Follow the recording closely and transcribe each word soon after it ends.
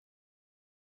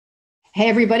Hey,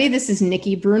 everybody, this is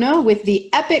Nikki Bruno with the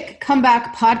Epic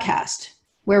Comeback Podcast,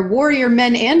 where warrior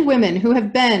men and women who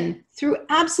have been through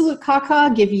absolute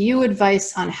caca give you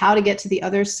advice on how to get to the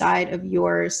other side of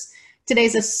yours.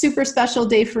 Today's a super special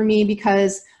day for me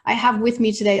because I have with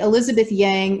me today Elizabeth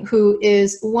Yang, who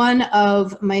is one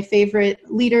of my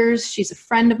favorite leaders. She's a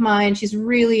friend of mine. She's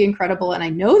really incredible, and I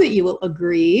know that you will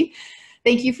agree.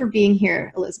 Thank you for being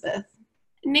here, Elizabeth.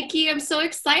 Nikki, I'm so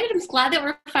excited. I'm glad that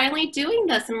we're finally doing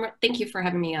this. And thank you for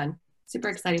having me on. Super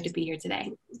excited to be here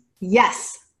today.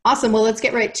 Yes. Awesome. Well, let's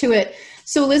get right to it.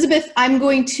 So, Elizabeth, I'm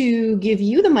going to give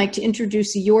you the mic to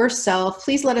introduce yourself.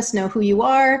 Please let us know who you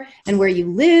are and where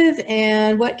you live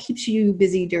and what keeps you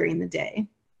busy during the day.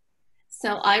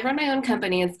 So I run my own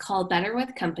company. It's called Better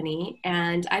With Company.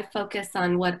 And I focus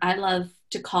on what I love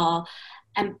to call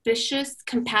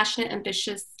compassionate,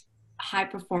 ambitious high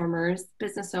performers,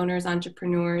 business owners,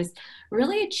 entrepreneurs,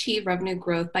 really achieve revenue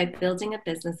growth by building a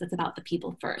business that's about the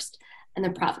people first and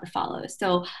then profit follows.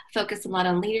 So I focus a lot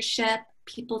on leadership,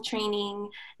 people training,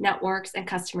 networks, and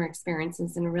customer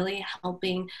experiences, and really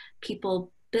helping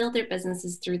people build their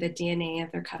businesses through the DNA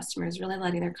of their customers, really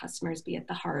letting their customers be at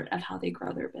the heart of how they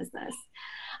grow their business.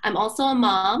 I'm also a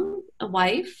mom, a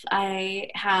wife.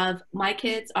 My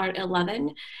kids are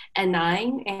 11 and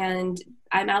 9, and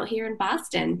I'm out here in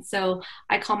Boston. So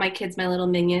I call my kids my little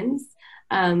minions.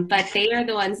 But they are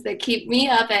the ones that keep me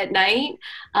up at night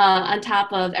on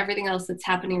top of everything else that's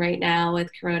happening right now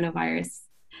with coronavirus.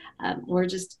 We're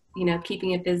just,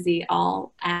 keeping it busy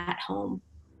all at home.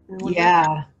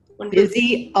 Yeah.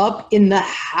 Busy up in the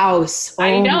house.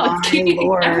 I Oh know. my Everyone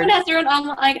Lord. has their own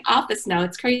online office now.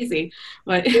 It's crazy.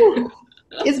 But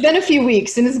It's been a few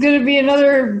weeks and it's going to be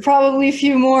another probably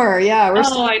few more. Yeah, we're oh,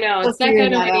 still I know. It's not figuring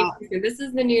going that away out. anytime soon. This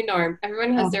is the new norm.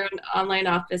 Everyone has Oh, their own online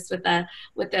office with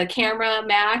a camera,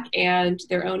 Mac, and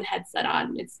their own headset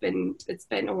on. It's been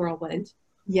a whirlwind.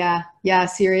 yeah,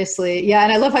 seriously. Yeah,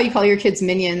 and I love how you call your kids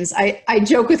minions. I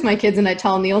joke with my kids and I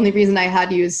tell them the only reason I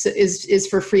had you is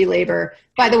for free labor.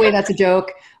 By the way, that's a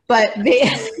joke. But they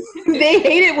they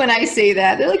hate it when I say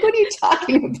that. They're like, "What are you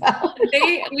talking about?"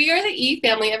 We are the E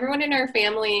family. Everyone in our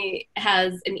family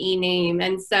has an E name,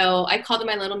 and so I call them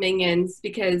my little minions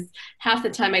because half the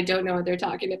time I don't know what they're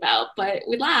talking about, but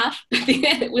we laugh.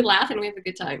 We laugh and we have a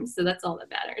good time, so that's all that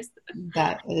matters.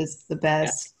 That is the Yeah.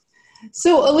 best.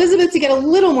 So, Elizabeth, to get a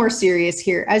little more serious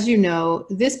here, as you know,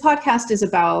 this podcast is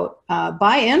about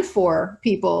by and for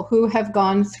people who have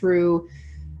gone through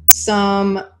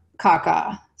some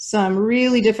caca, some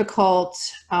really difficult,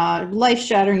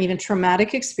 life-shattering, even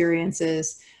traumatic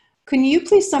experiences. Can you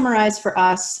please summarize for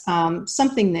us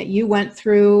something that you went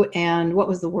through and what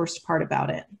was the worst part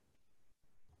about it?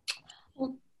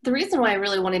 Well, the reason why I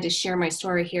really wanted to share my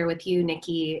story here with you,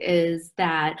 Nikki, is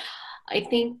that I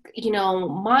think,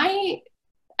 my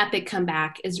epic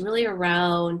comeback is really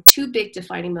around two big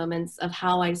defining moments of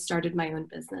how I started my own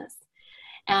business.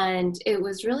 And it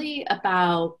was really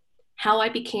about how I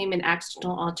became an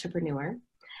accidental entrepreneur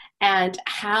and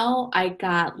how I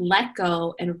got let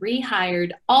go and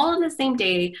rehired all on the same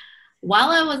day while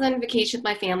I was on vacation with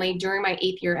my family during my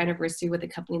 8th year anniversary with the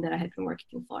company that I had been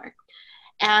working for.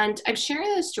 And I'm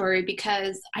sharing this story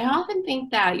because I often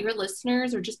think that your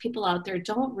listeners or just people out there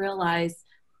don't realize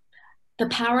the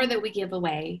power that we give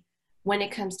away when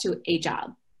it comes to a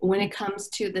job, when it comes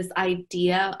to this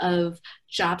idea of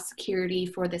job security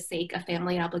for the sake of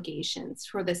family obligations,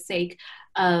 for the sake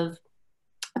of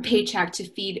a paycheck to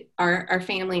feed our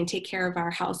family and take care of our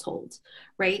household,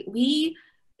 right? We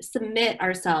submit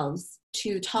ourselves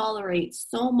to tolerate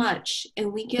so much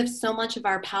and we give so much of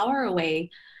our power away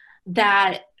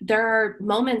that there are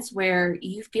moments where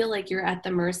you feel like you're at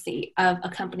the mercy of a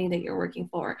company that you're working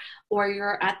for, or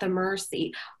you're at the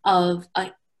mercy of a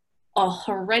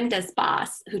horrendous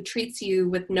boss who treats you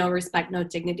with no respect, no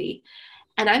dignity.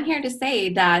 And I'm here to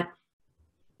say that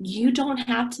you don't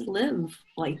have to live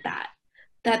like that.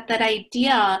 That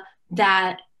idea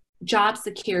that job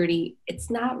security, it's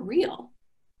not real.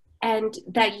 And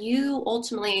that you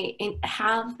ultimately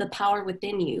have the power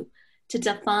within you to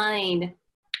define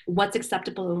what's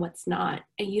acceptable and what's not.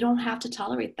 And you don't have to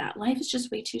tolerate that. Life is just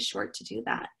way too short to do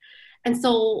that. And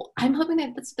so I'm hoping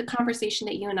that that's the conversation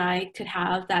that you and I could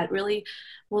have that really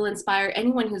will inspire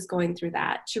anyone who's going through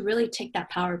that to really take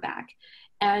that power back.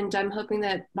 And I'm hoping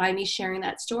that by me sharing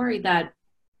that story that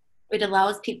it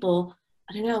allows people,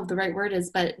 I don't know what the right word is,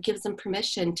 but gives them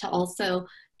permission to also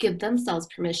give themselves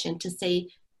permission to say,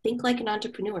 think like an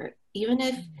entrepreneur. Even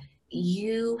if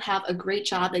you have a great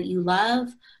job that you love,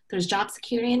 there's job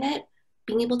security in it,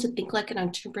 being able to think like an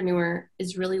entrepreneur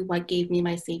is really what gave me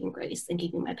my saving grace and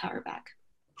gave me my power back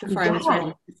before I was Wow.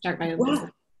 ready to start my own Wow.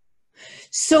 business.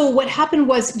 So what happened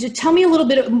was, just tell me a little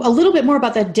bit more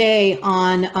about that day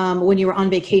on when you were on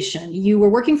vacation. You were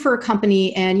working for a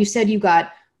company, and you said you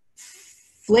got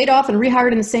laid off and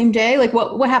rehired in the same day. Like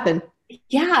what happened?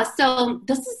 Yeah, so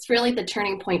this is really the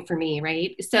turning point for me,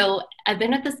 right? So I've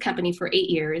been at this company for 8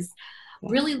 years,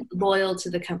 really loyal to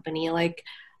the company, like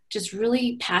just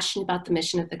really passionate about the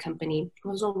mission of the company. It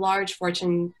was a large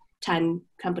Fortune 10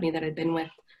 company that I'd been with.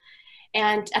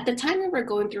 And at the time, we were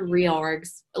going through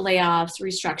reorgs, layoffs,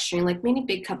 restructuring, like many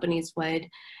big companies would.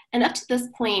 And up to this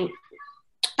point,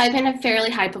 I've been a fairly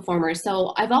high performer.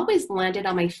 So I've always landed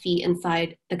on my feet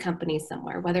inside the company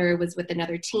somewhere, whether it was with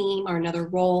another team or another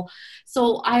role.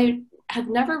 So I have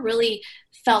never really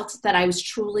felt that I was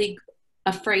truly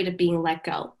afraid of being let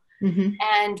go. Mm-hmm.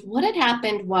 And what had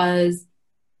happened was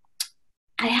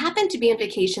I happened to be on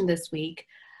vacation this week.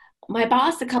 My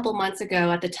boss, a couple months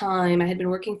ago at the time, I had been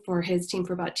working for his team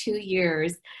for about 2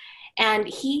 years, and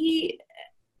he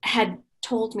had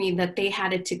told me that they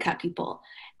had to cut people.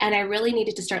 And I really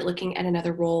needed to start looking at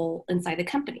another role inside the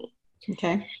company.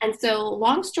 Okay. And so,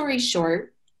 long story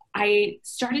short, I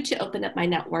started to open up my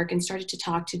network and started to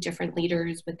talk to different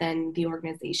leaders within the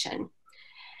organization.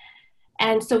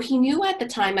 And so he knew at the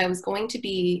time I was going to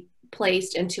be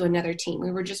placed into another team.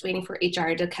 We were just waiting for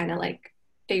HR to kind of like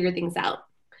figure things out.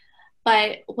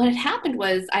 But what had happened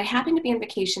was I happened to be on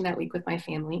vacation that week with my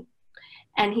family,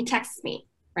 and he texts me,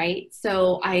 right?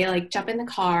 So I like jump in the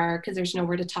car because there's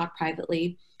nowhere to talk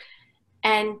privately.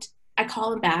 And I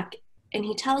call him back, and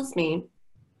he tells me,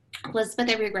 Elizabeth,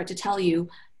 I regret to tell you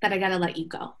that I got to let you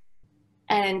go.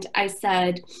 And I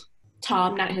said,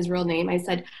 Tom, not his real name. I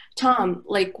said, Tom,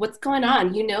 like, what's going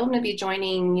on? You know, I'm going to be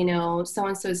joining,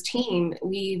 so-and-so's team.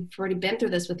 We've already been through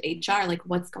this with HR. Like,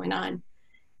 what's going on?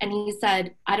 And he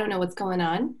said, I don't know what's going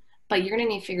on, but you're going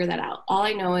to need to figure that out. All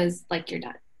I know is, like, you're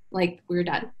done. Like, we're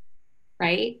done.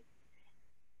 Right?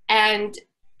 And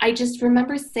I just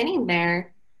remember sitting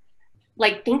there,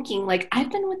 like, thinking, like,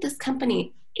 I've been with this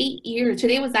company 8 years.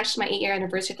 Today was actually my 8-year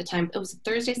anniversary at the time. It was a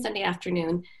Thursday, Sunday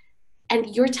afternoon.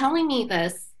 And you're telling me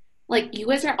this, like, you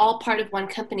guys are all part of one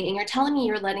company, and you're telling me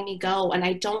you're letting me go, and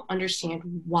I don't understand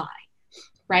why.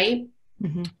 Right?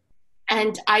 Mm-hmm.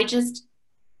 And I just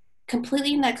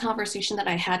completely, in that conversation that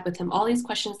I had with him, all these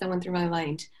questions that went through my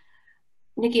mind,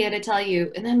 Nikki, I had to tell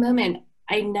you, in that moment,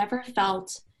 I never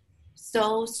felt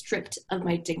so stripped of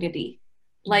my dignity.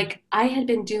 Like, I had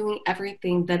been doing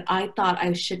everything that I thought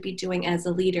I should be doing as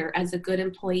a leader, as a good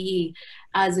employee,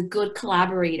 as a good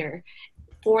collaborator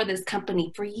for this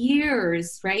company for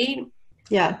years, right?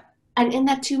 Yeah. And in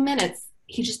that 2 minutes,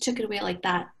 he just took it away like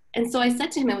that. And so I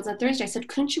said to him, it was on Thursday, I said,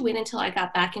 couldn't you wait until I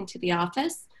got back into the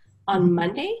office on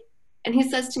Monday? And he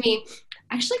says to me,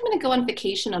 actually, I'm going to go on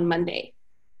vacation on Monday.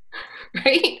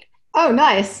 Right? Oh,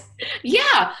 nice.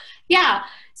 Yeah. Yeah.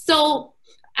 So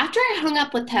after I hung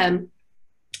up with him,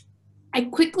 I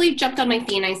quickly jumped on my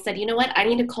feet and I said, you know what? I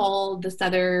need to call this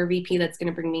other VP that's going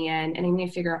to bring me in, and I need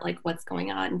to figure out like what's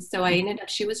going on. So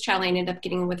she was traveling, I ended up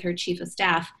getting with her chief of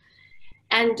staff.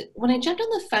 And when I jumped on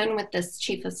the phone with this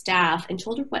chief of staff and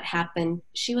told her what happened,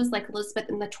 she was like, Elizabeth,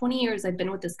 in the 20 years I've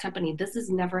been with this company, this has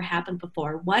never happened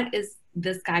before. What is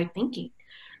this guy thinking?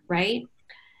 Right?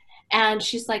 And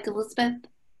she's like, Elizabeth,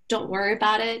 don't worry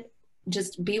about it.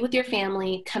 Just be with your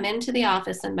family. Come into the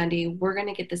office on Monday. We're going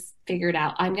to get this figured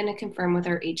out. I'm going to confirm with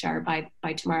our HR by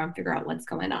tomorrow and figure out what's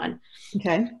going on.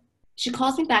 Okay. She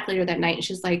calls me back later that night and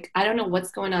she's like, I don't know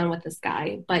what's going on with this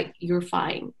guy, but you're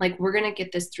fine. Like, we're going to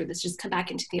get this through this. Just come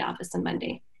back into the office on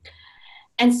Monday.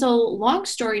 And so, long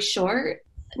story short,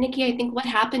 Nikki, I think what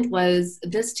happened was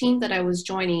this team that I was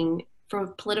joining, for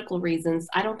political reasons,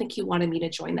 I don't think he wanted me to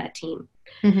join that team.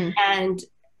 Mm-hmm. And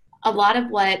a lot of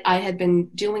what I had been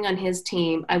doing on his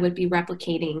team, I would be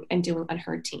replicating and doing on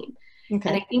her team. Okay.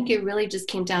 And I think it really just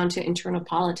came down to internal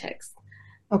politics.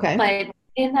 Okay. But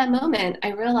in that moment,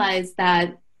 I realized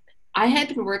that I had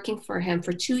been working for him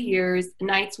for 2 years,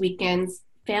 nights, weekends,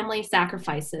 family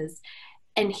sacrifices,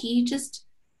 and he just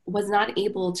was not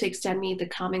able to extend me the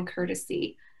common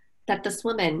courtesy that this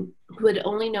woman who had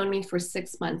only known me for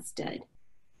 6 months did,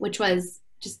 which was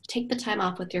just take the time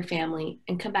off with your family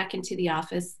and come back into the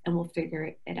office and we'll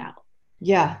figure it out.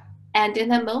 Yeah. And in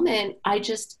that moment, I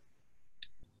just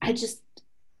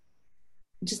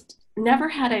never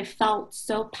had I felt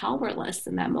so powerless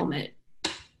in that moment.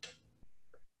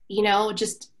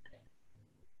 Just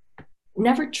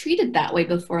never treated that way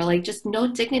before. Like, just no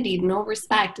dignity, no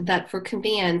respect, that for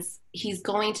convenience, he's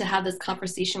going to have this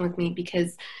conversation with me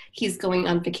because he's going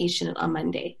on vacation on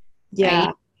Monday. Yeah.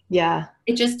 Right? Yeah.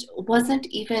 It just wasn't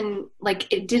even,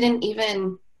 like, it didn't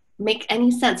even make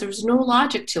any sense. There was no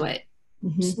logic to it.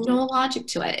 Mm-hmm. Just no logic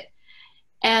to it.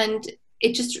 And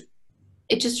it just,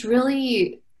 it just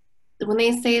really, when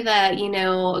they say that,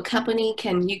 a company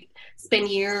can you spend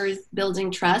years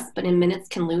building trust, but in minutes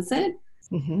can lose it,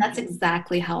 Hmm. that's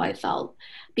exactly how I felt.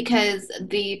 Because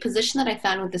the position that I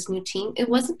found with this new team, it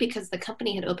wasn't because the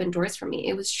company had opened doors for me.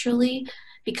 It was truly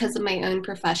because of my own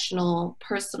professional,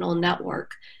 personal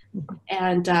network.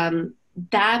 And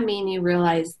that made me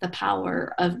realize the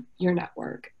power of your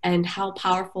network and how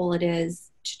powerful it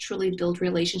is to truly build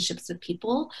relationships with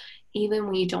people, even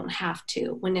when you don't have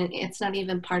to, when it's not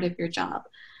even part of your job.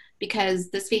 Because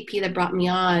this VP that brought me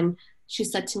on, she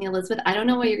said to me, Elizabeth, I don't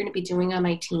know what you're going to be doing on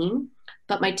my team,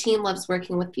 but my team loves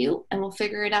working with you, and we'll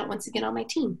figure it out once you get on my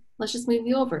team. Let's just move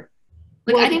you over.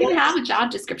 Like, I Well, didn't even have a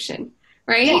job description,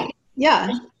 yeah, right? yeah.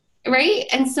 Right.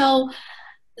 And so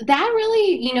that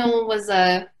really, was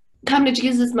a come to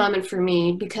Jesus moment for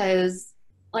me because,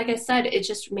 like I said, it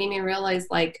just made me realize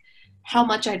like how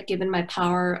much I'd given my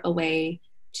power away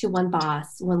to one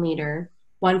boss, one leader,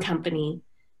 one company.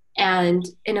 And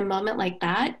in a moment like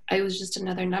that, I was just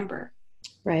another number.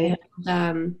 And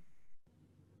Right.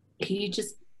 he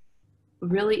just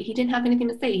really, he didn't have anything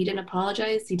to say. He didn't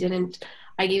apologize. He didn't,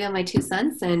 I gave him my 2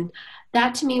 cents. And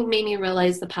that to me made me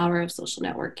realize the power of social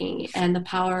networking and the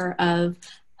power of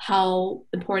how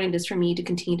important it is for me to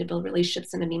continue to build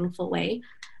relationships in a meaningful way.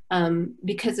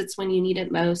 Because it's when you need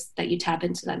it most that you tap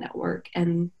into that network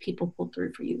and people pull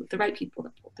through for you, the right people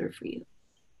that pull through for you.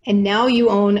 And now you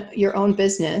own your own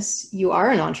business. You are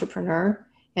an entrepreneur,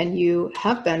 and you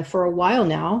have been for a while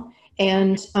now.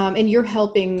 And you're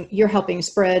helping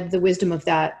spread the wisdom of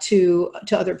that to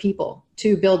other people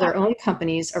to build their own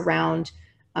companies around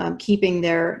keeping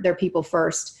their people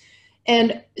first.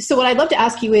 And so, what I'd love to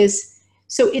ask you is,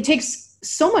 so it takes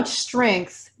so much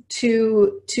strength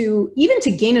to even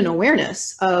to gain an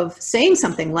awareness of saying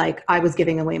something like I was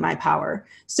giving away my power.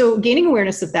 So gaining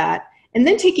awareness of that and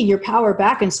then taking your power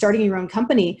back and starting your own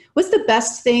company. What's the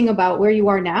best thing about where you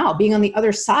are now, being on the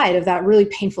other side of that really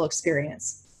painful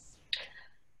experience?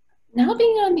 Now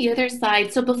being on the other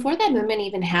side, so before that moment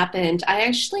even happened, I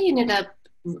actually ended up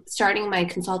starting my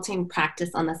consulting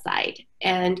practice on the side.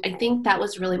 And I think that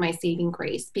was really my saving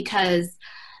grace because,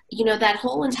 that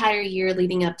whole entire year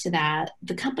leading up to that,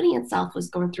 the company itself was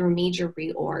going through major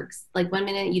reorgs. Like one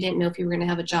minute you didn't know if you were going to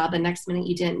have a job, the next minute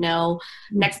you didn't know,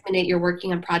 next minute you're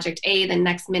working on project A, the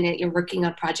next minute you're working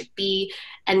on project B.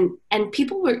 And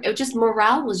people were it just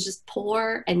morale was just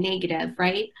poor and negative,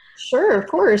 right? Sure, of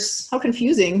course. How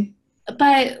confusing.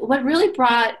 But what really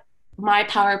brought my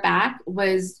power back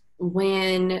was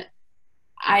when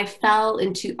I fell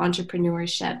into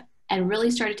entrepreneurship and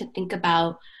really started to think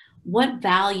about what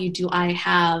value do I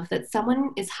have that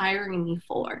someone is hiring me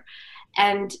for?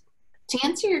 And to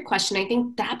answer your question, I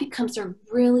think that becomes a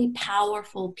really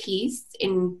powerful piece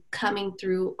in coming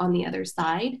through on the other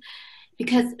side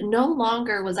because no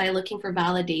longer was I looking for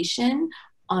validation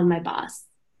on my boss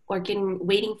or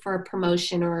waiting for a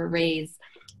promotion or a raise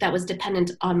that was dependent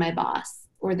on my boss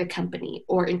or the company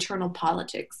or internal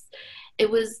politics. It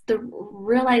was the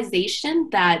realization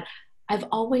that I've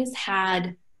always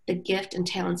had the gift and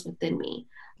talents within me,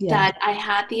 Yeah. that I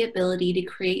had the ability to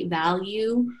create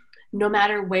value no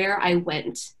matter where I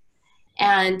went.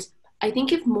 And I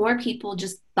think if more people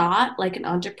just thought like an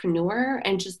entrepreneur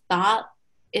and just thought,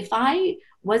 if I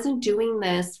wasn't doing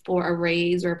this for a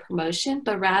raise or a promotion,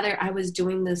 but rather I was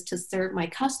doing this to serve my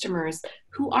customers,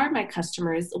 who are my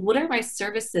customers? What are my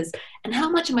services? And how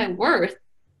much am I worth?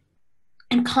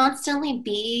 And constantly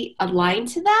be aligned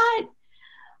to that,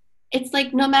 it's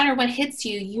like no matter what hits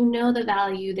you, you know the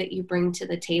value that you bring to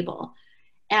the table.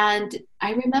 And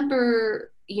I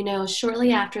remember,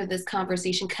 shortly after this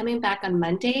conversation, coming back on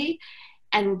Monday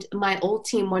and my old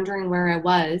team wondering where I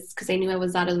was because they knew I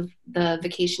was out of the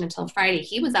vacation until Friday.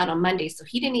 He was out on Monday, so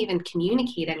he didn't even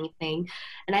communicate anything.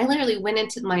 And I literally went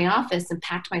into my office and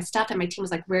packed my stuff, and my team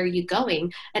was like, "Where are you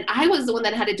going?" And I was the one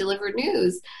that had to deliver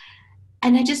news.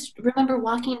 And I just remember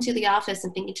walking into the office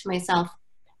and thinking to myself,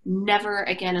 never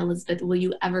again, Elizabeth, will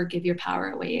you ever give your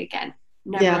power away again.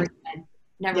 Never Yeah. again.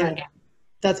 Never Yeah. again.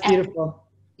 That's And beautiful.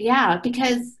 yeah,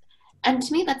 because, and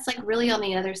to me, that's like really on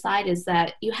the other side is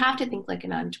that you have to think like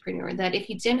an entrepreneur, that if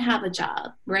you didn't have a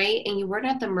job, right, and you weren't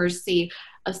at the mercy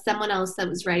of someone else that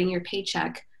was writing your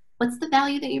paycheck, what's the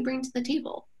value that you bring to the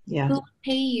table? Yeah. Who will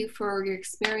pay you for your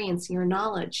experience, your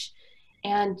knowledge?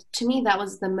 And to me, that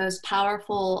was the most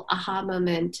powerful aha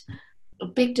moment, a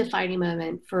big defining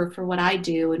moment for what I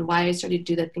do and why I started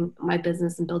to do the thing, my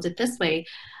business and build it this way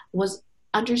was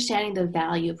understanding the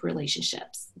value of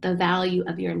relationships, the value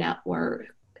of your network,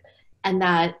 and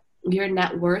that your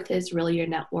net worth is really your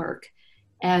network.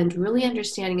 And really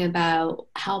understanding about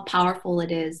how powerful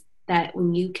it is that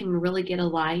when you can really get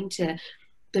aligned to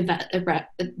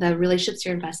the relationships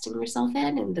you're investing yourself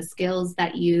in and the skills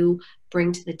that you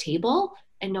bring to the table,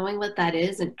 and knowing what that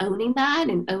is and owning that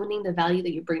and owning the value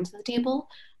that you bring to the table,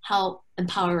 how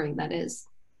empowering that is.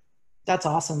 That's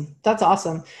awesome. That's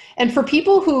awesome. And for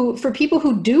people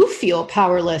who do feel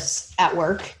powerless at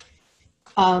work,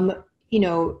 you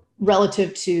know,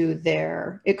 relative to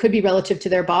it could be relative to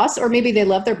their boss, or maybe they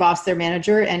love their boss, their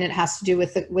manager, and it has to do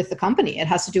with the company. It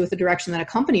has to do with the direction that a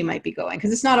company might be going.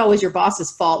 Because it's not always your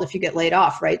boss's fault if you get laid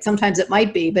off, right? Sometimes it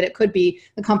might be, but it could be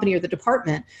the company or the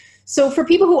department. So for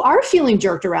people who are feeling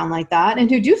jerked around like that and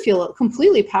who do feel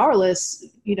completely powerless,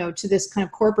 you know, to this kind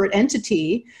of corporate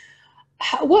entity,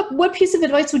 what piece of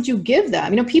advice would you give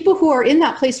them? You know, people who are in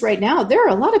that place right now, there are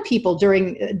a lot of people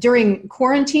during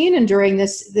quarantine and during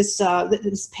this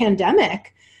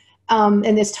pandemic,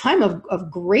 and this time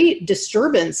of great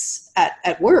disturbance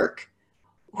at work,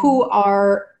 who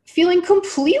are feeling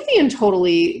completely and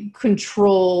totally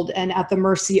controlled and at the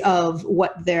mercy of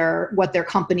what their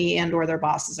company and or their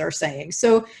bosses are saying.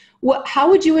 So how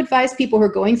would you advise people who are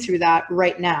going through that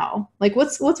right now? Like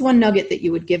what's one nugget that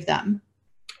you would give them?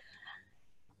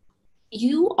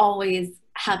 You always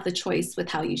have the choice with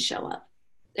how you show up.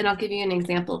 And I'll give you an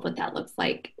example of what that looks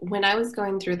like. When I was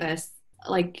going through this,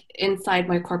 like inside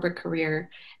my corporate career,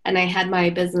 and I had my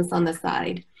business on the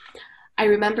side, I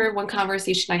remember one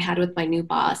conversation I had with my new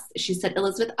boss. She said,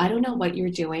 Elizabeth, I don't know what you're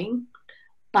doing,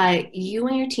 but you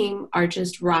and your team are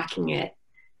just rocking it.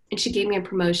 And she gave me a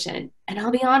promotion. And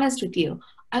I'll be honest with you,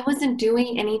 I wasn't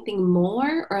doing anything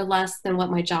more or less than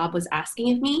what my job was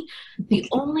asking of me. The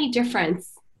only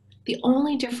difference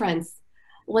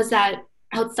was that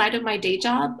outside of my day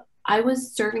job, I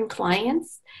was serving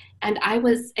clients and I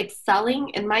was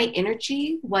excelling and my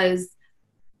energy was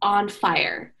on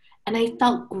fire. And I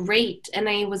felt great and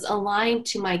I was aligned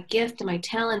to my gift and my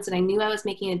talents and I knew I was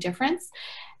making a difference.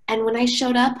 And when I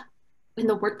showed up in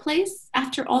the workplace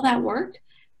after all that work,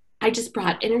 I just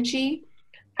brought energy.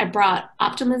 I brought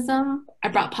optimism. I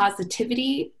brought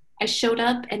positivity. I showed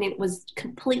up and it was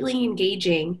completely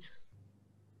engaging.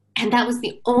 And that was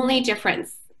the only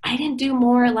difference. I didn't do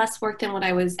more or less work than what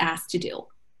I was asked to do.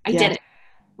 I did it,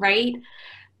 right?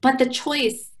 But the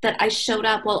choice that I showed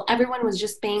up, well, everyone was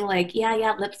just being like,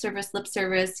 yeah, lip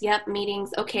service, yep,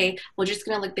 meetings, okay, we're just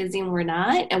going to look busy and we're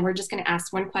not, and we're just going to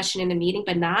ask one question in a meeting,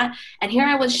 but not. And here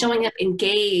I was showing up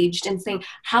engaged and saying,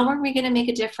 how are we going to make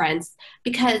a difference?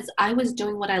 Because I was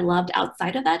doing what I loved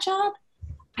outside of that job.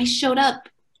 I showed up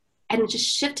and just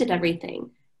shifted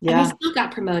everything. Yeah. And I still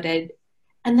got promoted.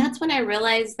 And that's when I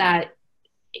realized that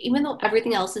even though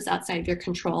everything else is outside of your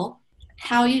control,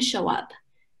 how you show up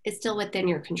is still within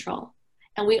your control.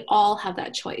 And we all have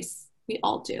that choice. We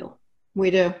all do. We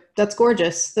do. That's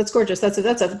gorgeous. That's gorgeous.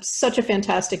 That's such a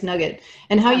fantastic nugget.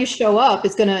 And how you show up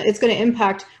is it's gonna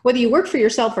impact whether you work for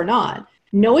yourself or not.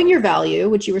 Knowing your value,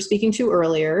 which you were speaking to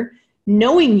earlier,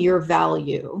 knowing your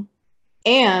value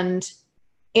and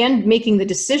making the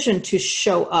decision to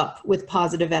show up with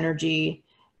positive energy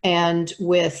and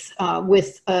with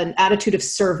an attitude of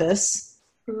service,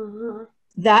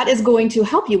 that is going to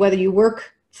help you whether you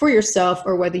work for yourself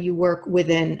or whether you work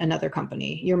within another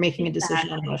company. You're making a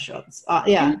decision on how to show up.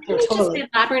 Yeah, totally.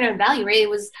 Just elaborate on value, right? It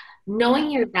was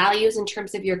knowing your values in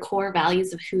terms of your core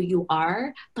values of who you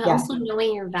are, but also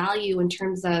knowing your value in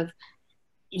terms of,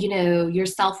 you know, your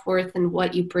self-worth and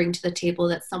what you bring to the table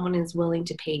that someone is willing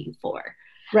to pay you for.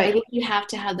 Right. I think you have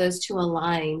to have those two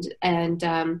aligned. And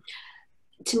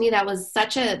to me, that was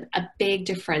such a big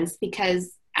difference,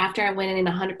 because after I went in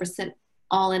 100%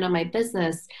 all in on my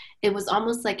business, it was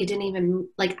almost like I didn't even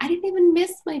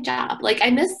miss my job. Like I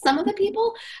missed some of the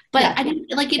people, but I didn't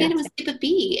it didn't even skip a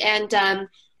beat. And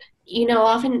you know,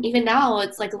 often even now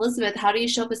it's like, Elizabeth, how do you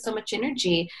show up with so much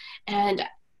energy? And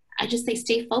I just say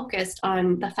stay focused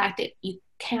on the fact that you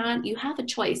have a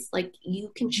choice. Like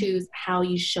you can choose how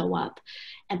you show up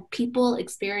and people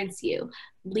experience you.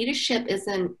 Leadership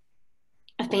isn't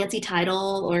a fancy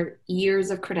title or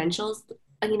years of credentials.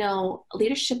 You know,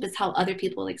 leadership is how other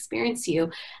people experience you.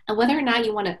 And whether or not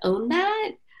you want to own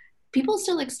that, people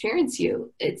still experience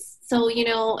you. It's so, you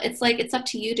know, it's like, it's up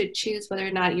to you to choose whether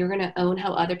or not you're going to own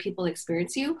how other people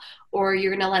experience you, or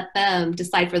you're going to let them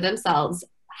decide for themselves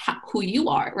who you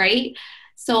are, right?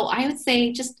 So I would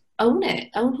say just own it,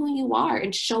 own who you are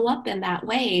and show up in that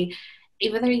way.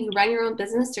 Whether you run your own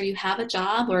business or you have a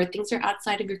job or things are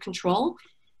outside of your control,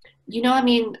 you know,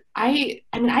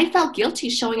 I felt guilty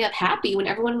showing up happy when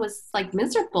everyone was like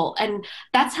miserable. And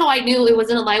that's how I knew it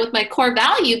wasn't aligned with my core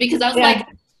value, because I was like,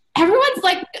 everyone's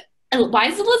like, why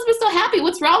is Elizabeth so happy?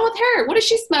 What's wrong with her? What is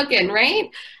she smoking? Right.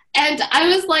 And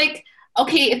I was like,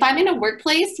 okay, if I'm in a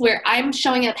workplace where I'm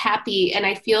showing up happy and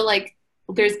I feel like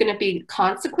there's going to be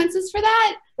consequences for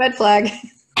that, Red flag.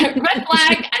 red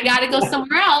flag, I got to go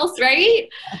somewhere else, right?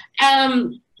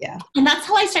 Yeah. And that's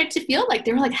how I started to feel like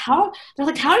they were like, they're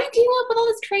like, how are you keeping up with all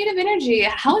this creative energy?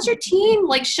 How is your team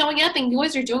like showing up and you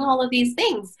guys are doing all of these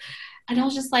things? And I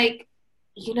was just like,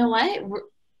 you know what?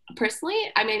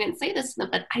 Personally, I mean, I didn't say this,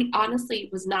 but I honestly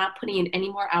was not putting in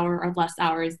any more hour or less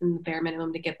hours than the bare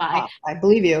minimum to get by. I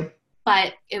believe you.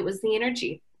 But it was the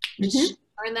energy. Just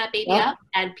turn that baby up,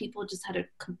 and people just had a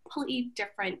completely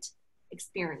different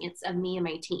experience of me and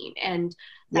my team. And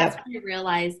that's when I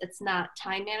realized it's not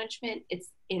time management, it's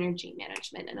energy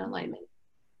management and alignment.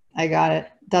 I got it.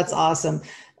 That's awesome.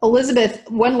 Elizabeth,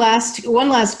 one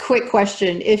last quick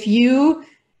question. If you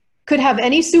could have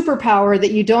any superpower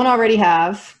that you don't already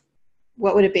have,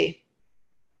 what would it be?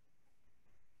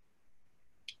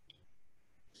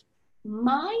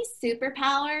 My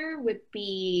superpower would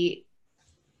be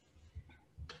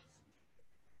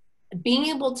being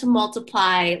able to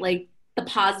multiply like the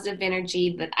positive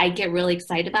energy that I get really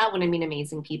excited about when I meet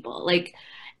amazing people. Like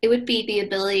it would be the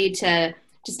ability to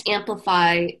just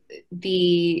amplify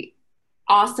the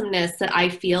awesomeness that I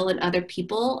feel in other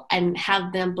people and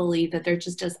have them believe that they're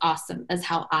just as awesome as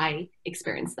how I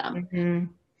experience them. Mm-hmm.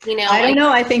 You know, I don't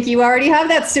know. I think you already have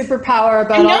that superpower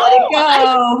about all let it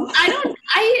go.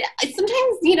 I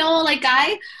sometimes, you know, like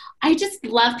I just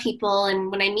love people,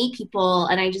 and when I meet people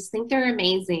and I just think they're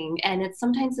amazing, and it's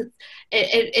sometimes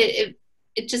it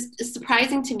just is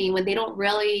surprising to me when they don't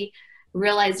really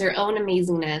realize their own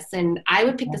amazingness. And I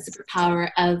would pick the superpower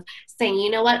of saying,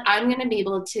 you know what, I'm going to be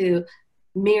able to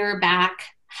mirror back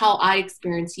how I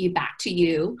experience you back to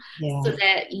you, so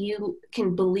that you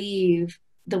can believe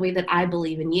the way that I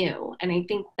believe in you. And I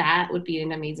think that would be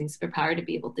an amazing superpower to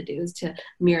be able to do, is to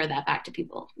mirror that back to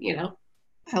people, you know?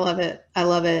 I love it. I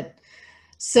love it.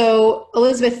 So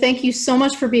Elizabeth, thank you so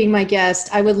much for being my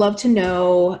guest. I would love to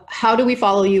know, how do we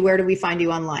follow you? Where do we find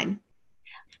you online?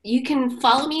 You can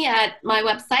follow me at my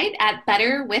website at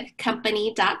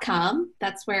betterwithcompany.com.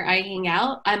 That's where I hang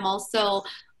out. I'm also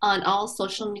on all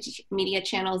social media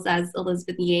channels as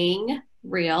Elizabeth Yang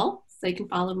Real. So you can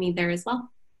follow me there as well.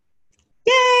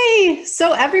 Yay!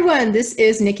 So everyone, this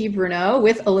is Nikki Bruno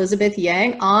with Elizabeth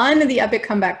Yang on the Epic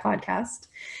Comeback Podcast.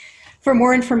 For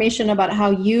more information about how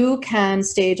you can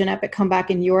stage an epic comeback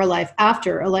in your life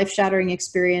after a life-shattering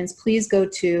experience, please go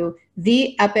to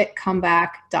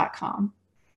theepiccomeback.com.